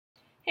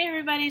Hey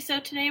everybody,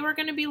 so today we're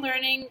going to be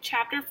learning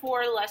Chapter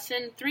 4,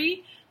 Lesson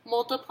 3,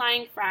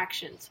 Multiplying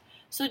Fractions.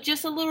 So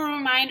just a little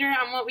reminder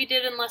on what we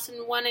did in Lesson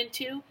 1 and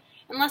 2.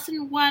 In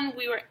Lesson 1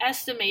 we were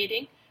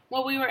estimating.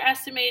 What we were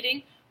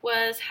estimating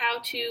was how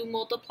to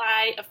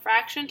multiply a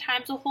fraction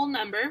times a whole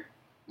number,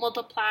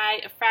 multiply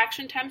a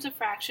fraction times a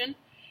fraction,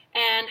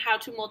 and how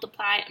to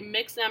multiply a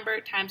mixed number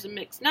times a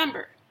mixed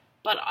number.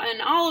 But in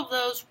all of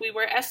those we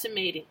were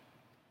estimating.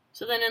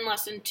 So then in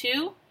Lesson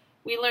 2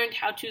 we learned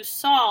how to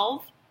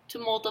solve to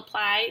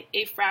multiply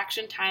a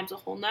fraction times a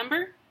whole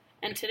number,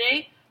 and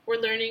today we're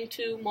learning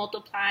to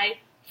multiply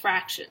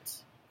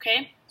fractions.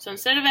 Okay, so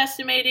instead of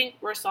estimating,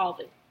 we're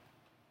solving.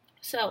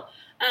 So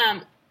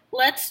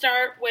let's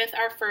start with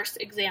our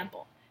first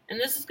example, and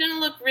this is going to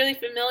look really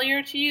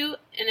familiar to you,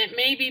 and it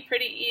may be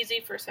pretty easy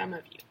for some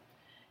of you.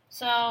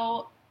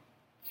 So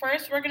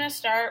first we're going to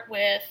start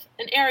with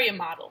an area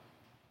model.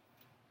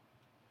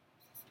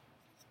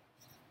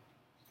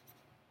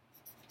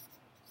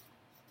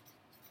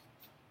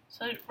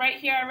 So right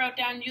here I wrote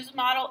down use a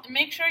model, and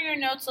make sure your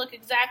notes look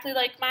exactly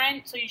like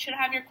mine, so you should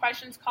have your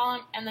questions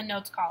column and the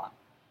notes column.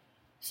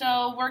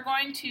 So we're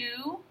going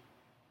to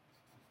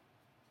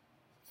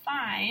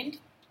find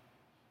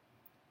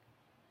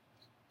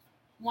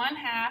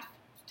 1/2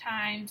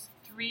 times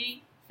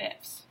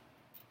 3/5.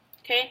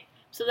 Okay,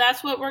 so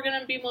that's what we're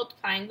going to be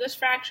multiplying, this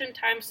fraction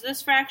times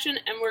this fraction,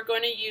 and we're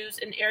going to use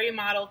an area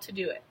model to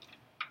do it.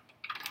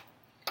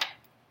 I'm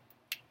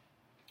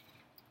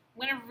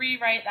going to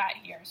rewrite that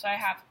here. So I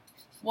have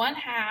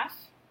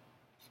 1/2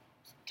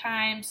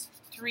 times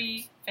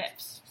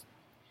 3/5.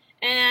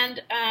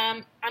 And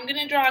I'm going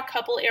to draw a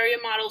couple area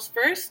models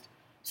first.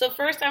 So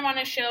first I want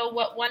to show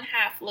what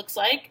 1/2 looks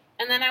like,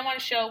 and then I want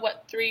to show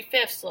what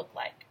 3/5 look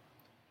like.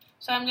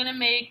 So I'm going to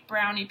make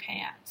brownie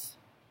pans.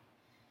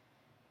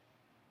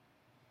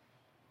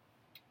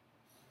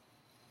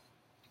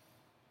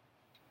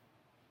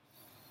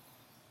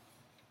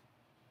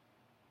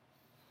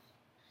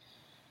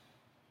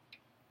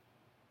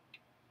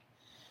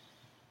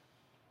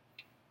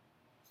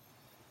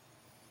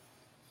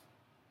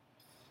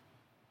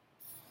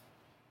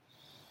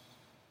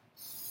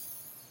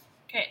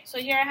 Okay, so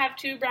here I have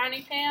two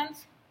brownie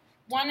pans.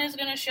 One is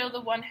going to show the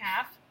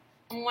 1/2,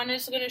 and one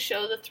is going to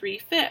show the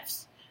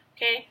 3/5.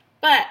 Okay,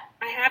 but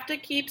I have to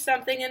keep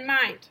something in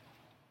mind.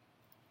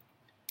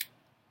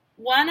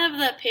 One of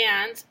the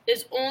pans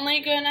is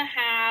only going to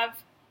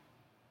have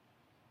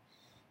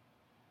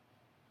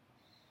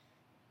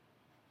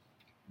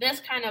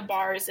this kind of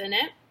bars in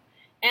it,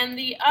 and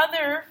the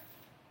other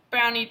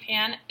brownie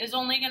pan is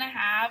only going to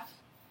have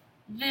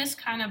this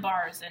kind of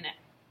bars in it.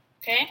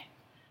 Okay,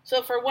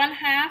 so for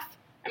 1/2,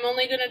 I'm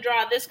only going to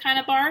draw this kind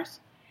of bars,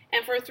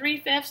 and for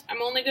 3/5,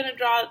 I'm only going to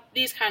draw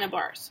these kind of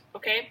bars,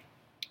 okay?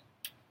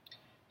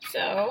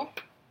 So,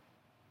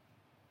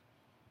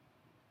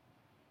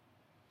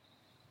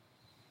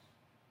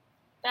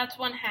 that's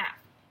 1/2.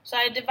 So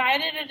I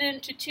divided it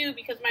into 2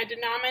 because my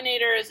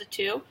denominator is a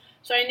 2,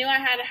 so I knew I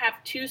had to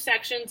have 2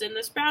 sections in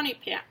this brownie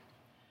pan,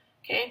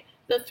 okay?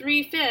 The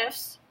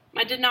 3/5,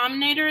 my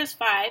denominator is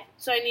 5,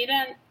 so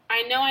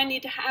I know I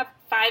need to have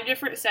 5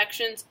 different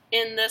sections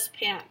in this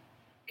pan.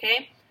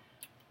 Okay,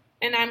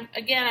 and I'm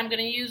going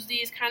to use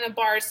these kind of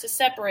bars to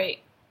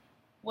separate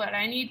what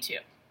I need to.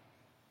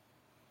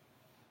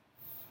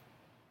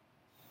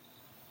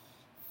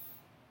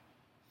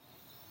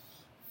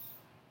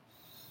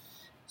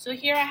 So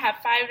here I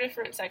have 5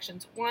 different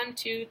sections, 1,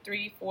 2,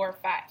 3, 4,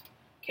 5.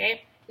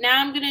 Okay,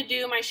 now I'm going to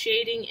do my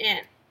shading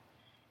in.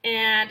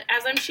 And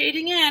as I'm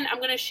shading in, I'm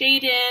going to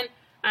shade in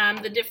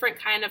the different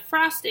kind of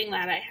frosting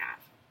that I have.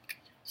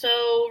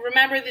 So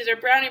remember, these are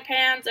brownie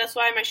pans, that's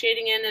why my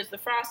shading in is the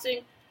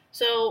frosting.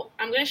 So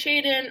I'm going to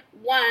shade in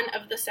one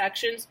of the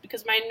sections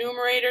because my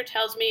numerator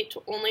tells me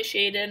to only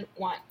shade in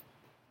 1.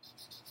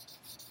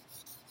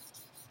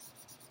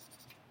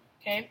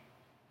 Okay?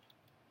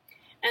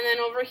 And then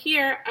over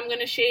here, I'm going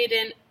to shade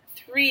in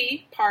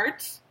 3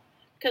 parts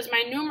because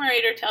my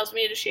numerator tells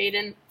me to shade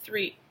in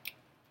 3.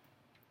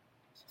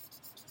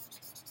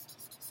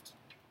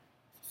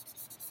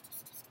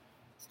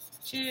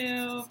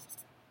 Two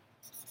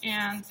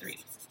and 3.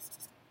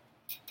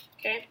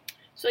 Okay,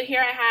 so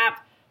here I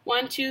have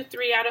 1, 2,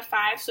 3 out of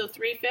 5, so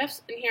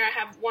 3/5, and here I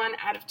have 1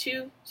 out of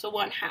 2, so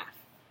 1/2.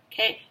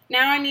 Okay,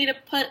 now I need to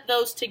put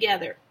those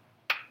together.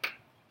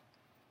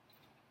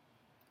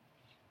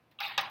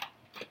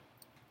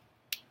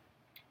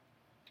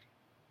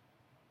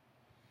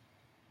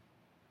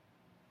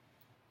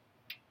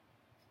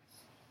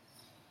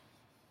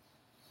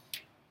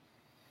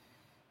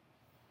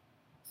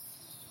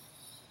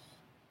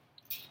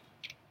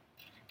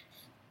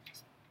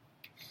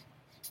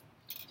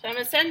 So I'm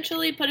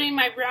essentially putting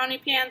my brownie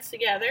pans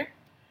together.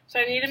 So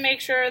I need to make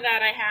sure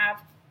that I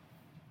have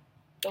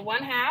the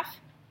 1/2,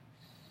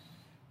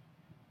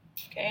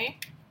 okay,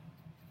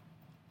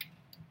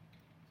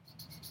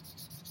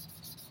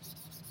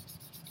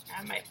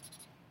 and my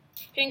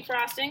pink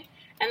frosting,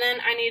 and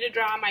then I need to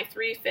draw my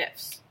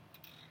 3/5.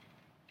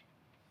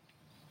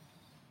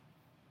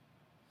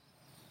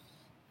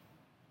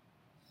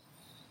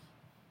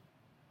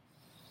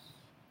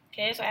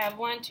 Okay, so I have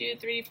 1, 2,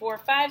 3, 4,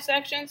 5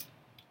 sections,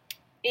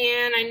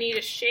 and I need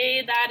to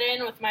shade that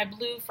in with my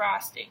blue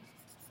frosting.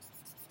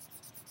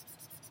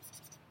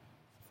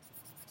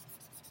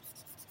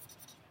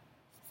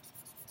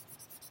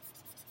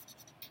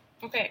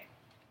 Okay,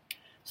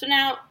 so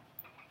now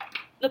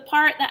the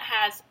part that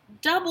has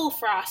double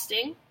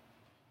frosting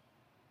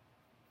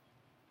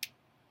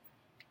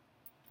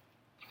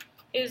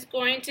is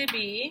going to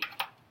be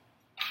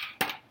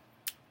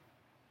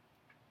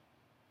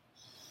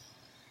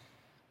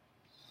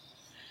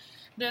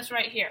this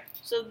right here.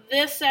 So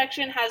this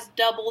section has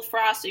double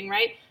frosting,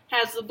 right?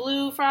 Has the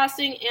blue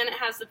frosting and it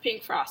has the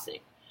pink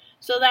frosting.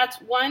 So that's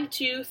 1,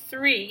 2,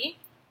 3.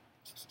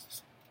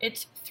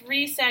 It's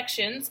 3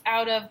 sections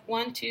out of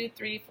 1, 2,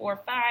 3, 4,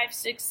 5,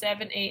 6,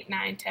 7, 8,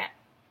 9, 10.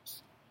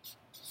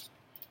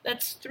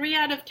 That's 3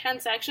 out of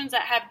 10 sections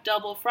that have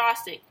double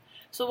frosting.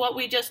 So what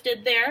we just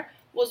did there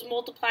was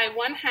multiply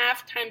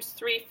 1/2 times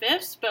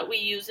 3/5, but we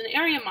use an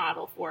area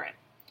model for it.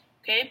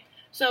 Okay,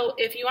 so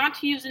if you want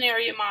to use an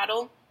area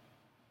model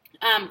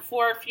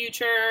for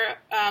future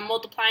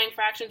multiplying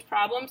fractions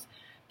problems,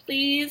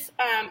 please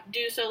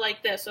do so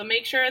like this. So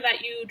make sure that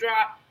you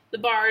draw the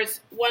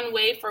bars one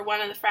way for one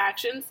of the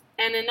fractions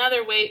and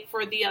another way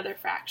for the other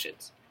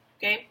fractions.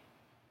 Okay.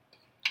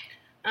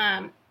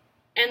 And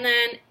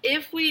then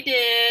if we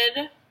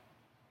did,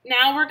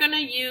 now we're going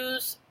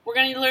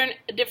to learn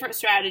a different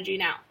strategy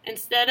now.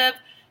 Instead of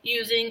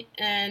using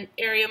an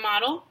area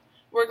model,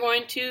 we're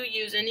going to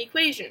use an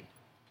equation.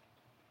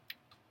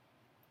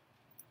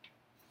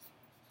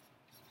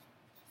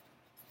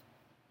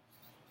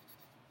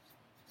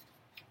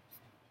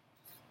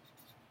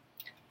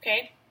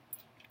 Okay,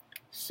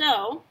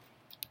 so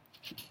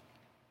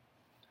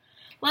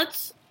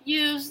let's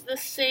use the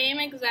same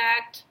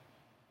exact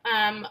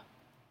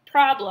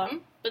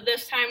problem, but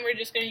this time we're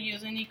just going to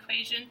use an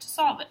equation to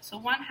solve it. So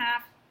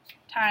 1/2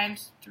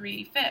 times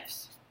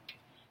 3/5.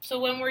 So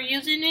when we're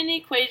using an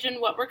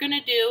equation, what we're going to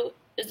do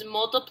is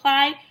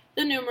multiply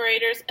the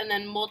numerators and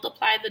then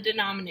multiply the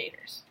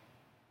denominators.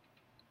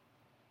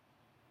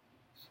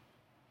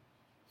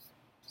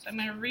 So I'm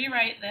going to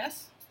rewrite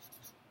this.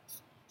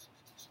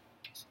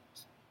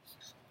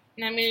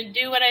 And I'm going to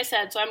do what I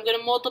said. So I'm going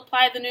to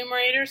multiply the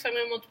numerator. So I'm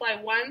going to multiply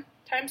 1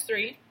 times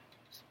 3.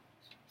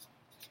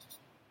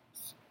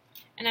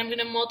 And I'm going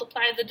to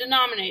multiply the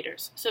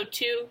denominators. So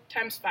 2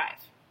 times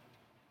 5.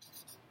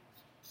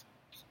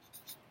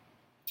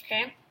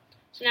 Okay.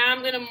 So now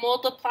I'm going to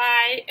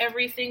multiply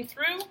everything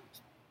through.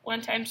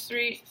 1 times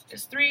 3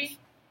 is 3.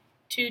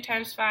 2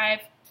 times 5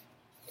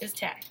 is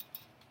 10.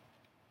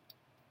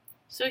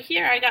 So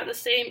here I got the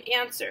same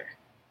answer.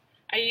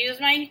 I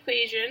use my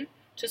equation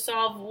to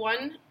solve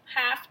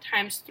 1/2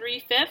 times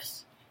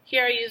 3/5.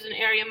 Here I use an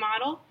area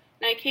model,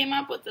 and I came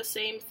up with the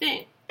same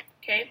thing.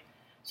 Okay,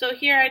 so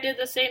here I did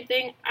the same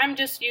thing. I'm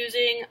just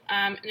using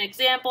an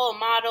example, a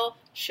model,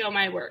 to show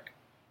my work.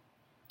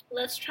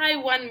 Let's try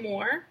one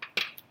more.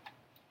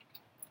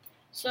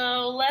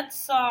 So let's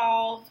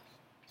solve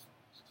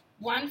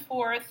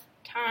 1/4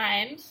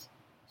 times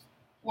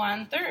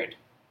 1/3.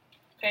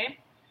 Okay,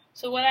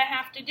 so what I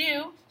have to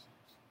do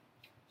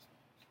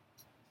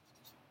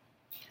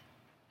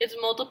is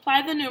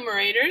multiply the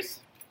numerators.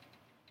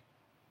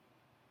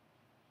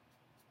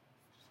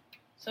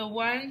 So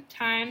 1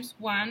 times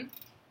 1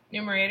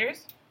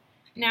 numerators.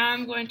 Now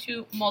I'm going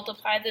to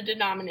multiply the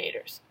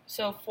denominators.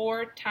 So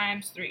 4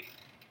 times 3.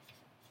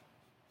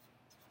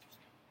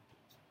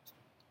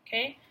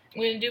 Okay,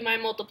 I'm going to do my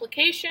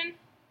multiplication.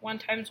 1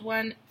 times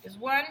 1 is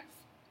 1.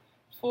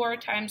 4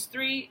 times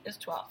 3 is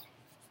 12.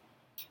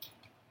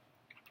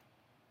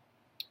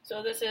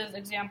 So this is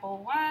example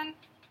 1.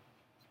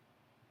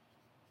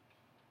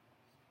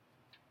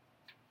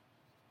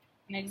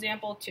 And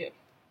example 2.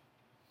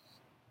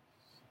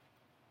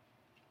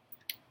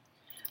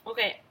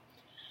 Okay,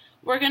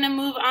 we're going to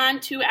move on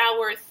to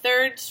our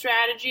third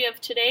strategy of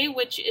today,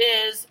 which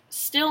is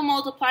still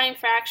multiplying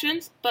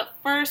fractions, but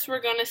first we're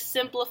going to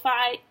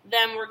simplify,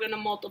 then we're going to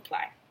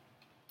multiply.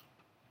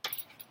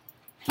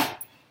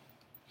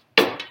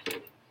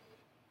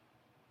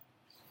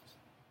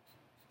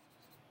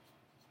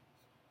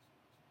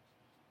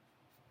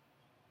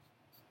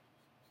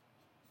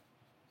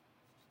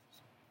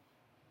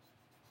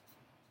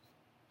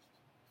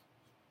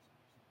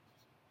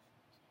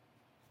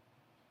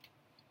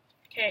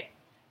 Okay,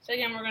 so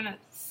again, we're going to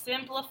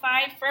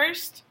simplify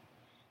first,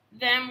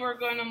 then we're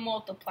going to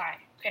multiply.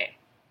 Okay,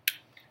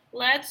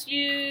 let's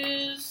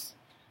use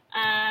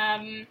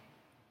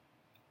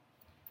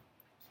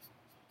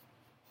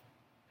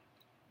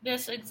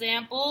this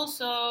example.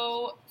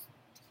 So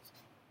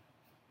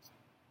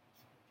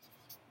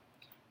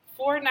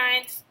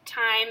 4/9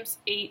 times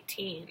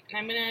 18. And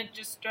I'm going to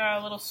just draw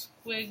a little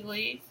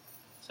squiggly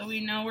so we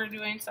know we're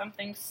doing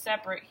something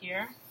separate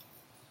here.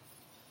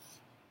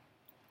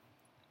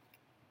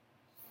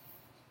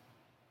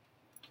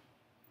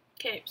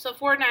 Okay, so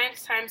 4/9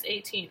 times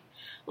 18.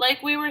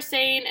 Like we were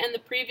saying in the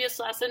previous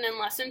lesson, in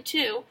lesson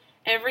 2,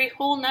 every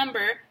whole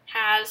number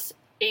has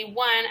a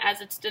 1 as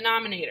its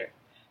denominator.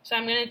 So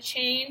I'm going to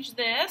change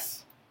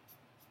this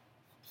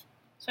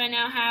So I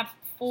now have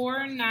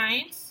 4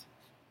 9ths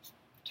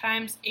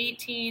times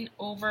 18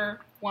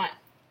 over 1.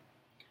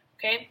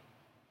 Okay?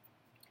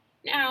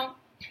 Now,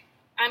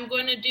 I'm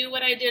going to do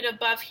what I did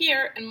above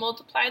here and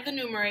multiply the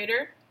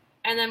numerator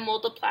and then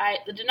multiply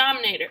the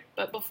denominator.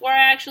 But before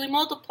I actually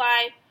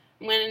multiply,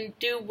 I'm going to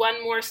do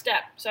one more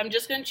step. So I'm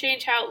just going to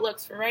change how it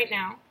looks for right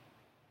now.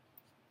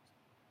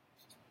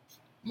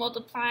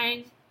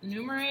 Multiplying the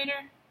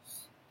numerator,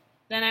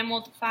 then I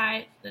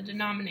multiply the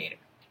denominator.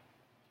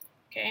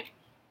 Okay?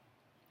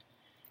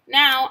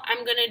 Now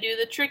I'm going to do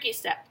the tricky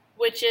step,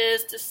 which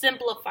is to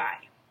simplify.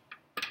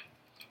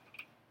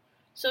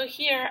 So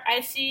here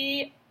I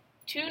see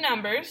two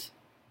numbers,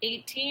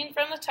 18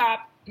 from the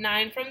top,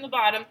 9 from the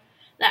bottom,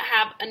 that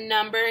have a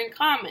number in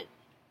common.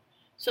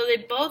 So they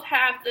both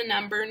have the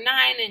number 9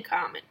 in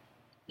common.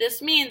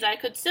 This means I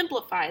could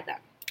simplify them.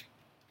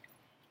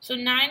 So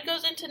 9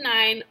 goes into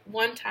 9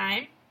 one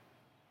time.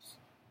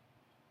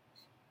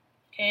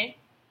 Okay,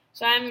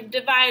 so I'm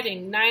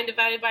dividing. 9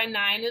 divided by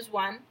 9 is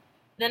 1.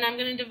 Then I'm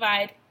going to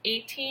divide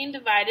 18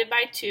 divided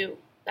by 2.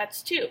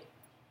 That's 2.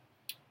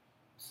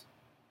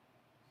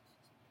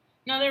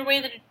 Another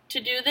way to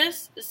do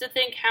this is to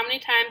think, how many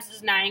times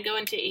does 9 go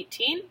into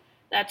 18?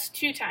 That's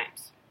 2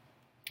 times.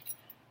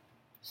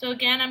 So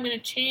again, I'm going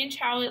to change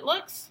how it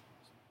looks.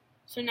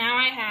 So now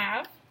I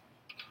have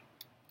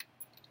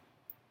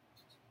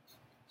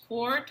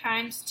 4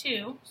 times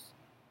 2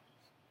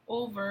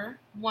 over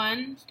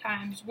 1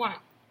 times 1.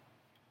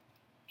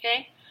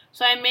 Okay,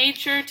 so I made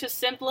sure to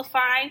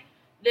simplify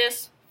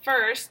this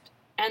first,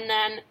 and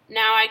then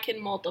now I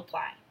can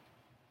multiply.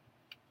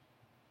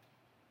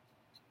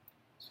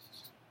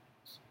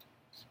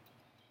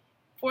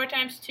 Four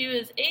times 2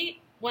 is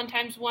 8, 1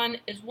 times 1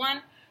 is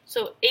 1,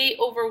 so 8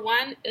 over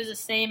 1 is the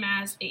same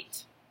as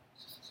 8.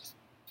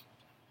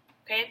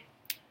 Okay,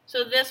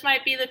 so this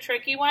might be the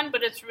tricky one,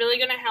 but it's really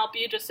going to help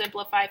you to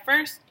simplify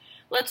first.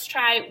 Let's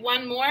try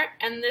one more,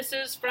 and this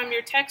is from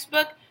your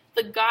textbook,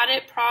 the Got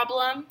It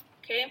problem.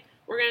 Okay,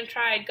 we're going to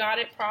try Got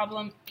It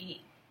problem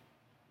E.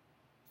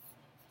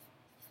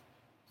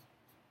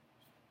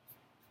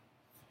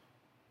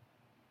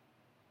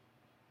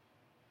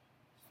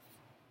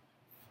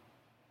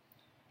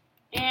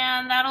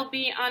 And that'll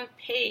be on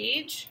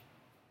page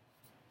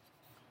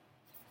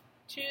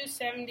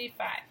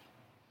 275.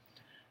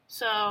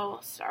 So,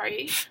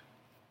 sorry.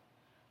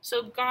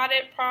 So, Got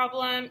It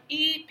problem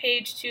E,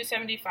 page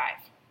 275.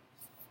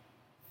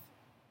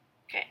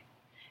 Okay.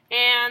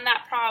 And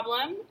that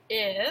problem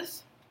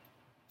is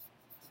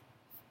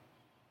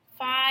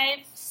 5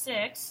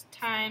 6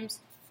 times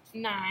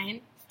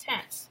 9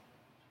 tenths.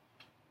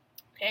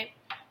 Okay.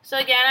 So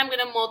again, I'm going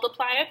to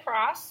multiply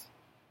across,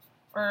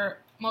 or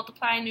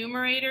multiply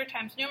numerator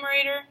times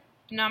numerator,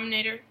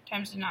 denominator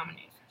times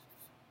denominator.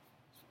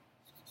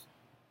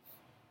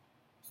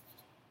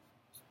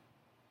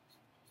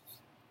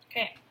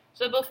 Okay,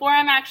 so before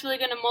I'm actually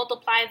going to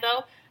multiply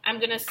though, I'm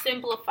going to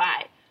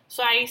simplify.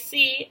 So I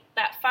see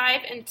that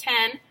 5 and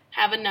 10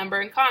 have a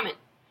number in common.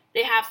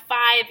 They have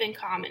 5 in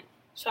common.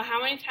 So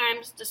how many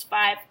times does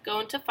 5 go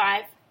into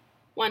 5?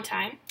 One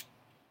time.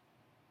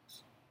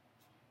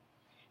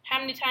 How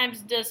many times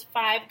does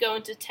 5 go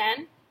into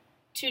 10?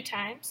 2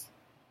 times.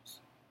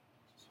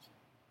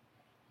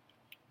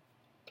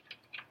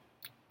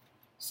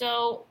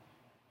 So,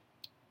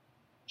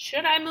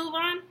 should I move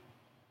on?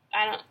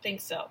 I don't think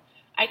so.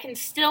 I can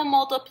still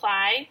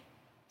multiply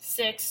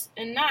 6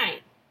 and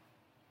 9.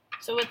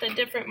 So with a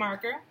different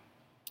marker,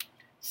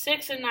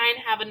 6 and 9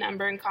 have a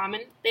number in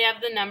common. They have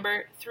the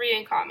number 3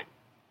 in common.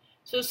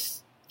 So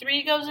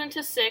 3 goes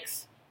into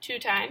 6 2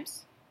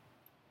 times.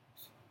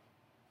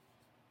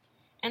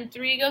 And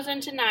 3 goes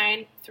into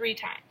 9 3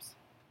 times.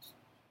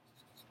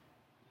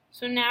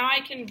 So now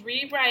I can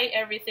rewrite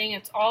everything.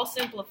 It's all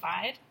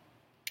simplified.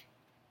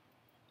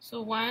 So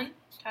 1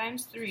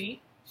 times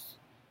 3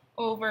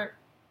 over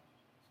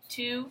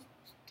 2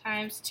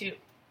 times 2.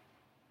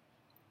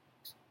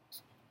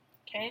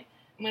 Okay,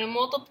 I'm going to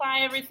multiply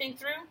everything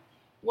through.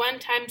 1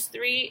 times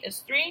 3 is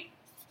 3.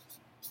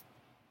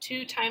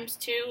 2 times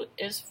 2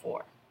 is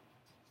 4.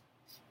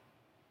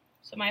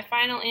 So my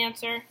final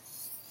answer,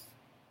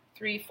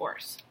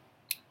 3/4.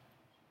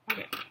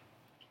 Okay.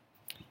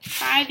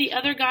 Try the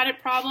other Got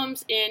It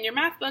problems in your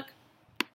math book.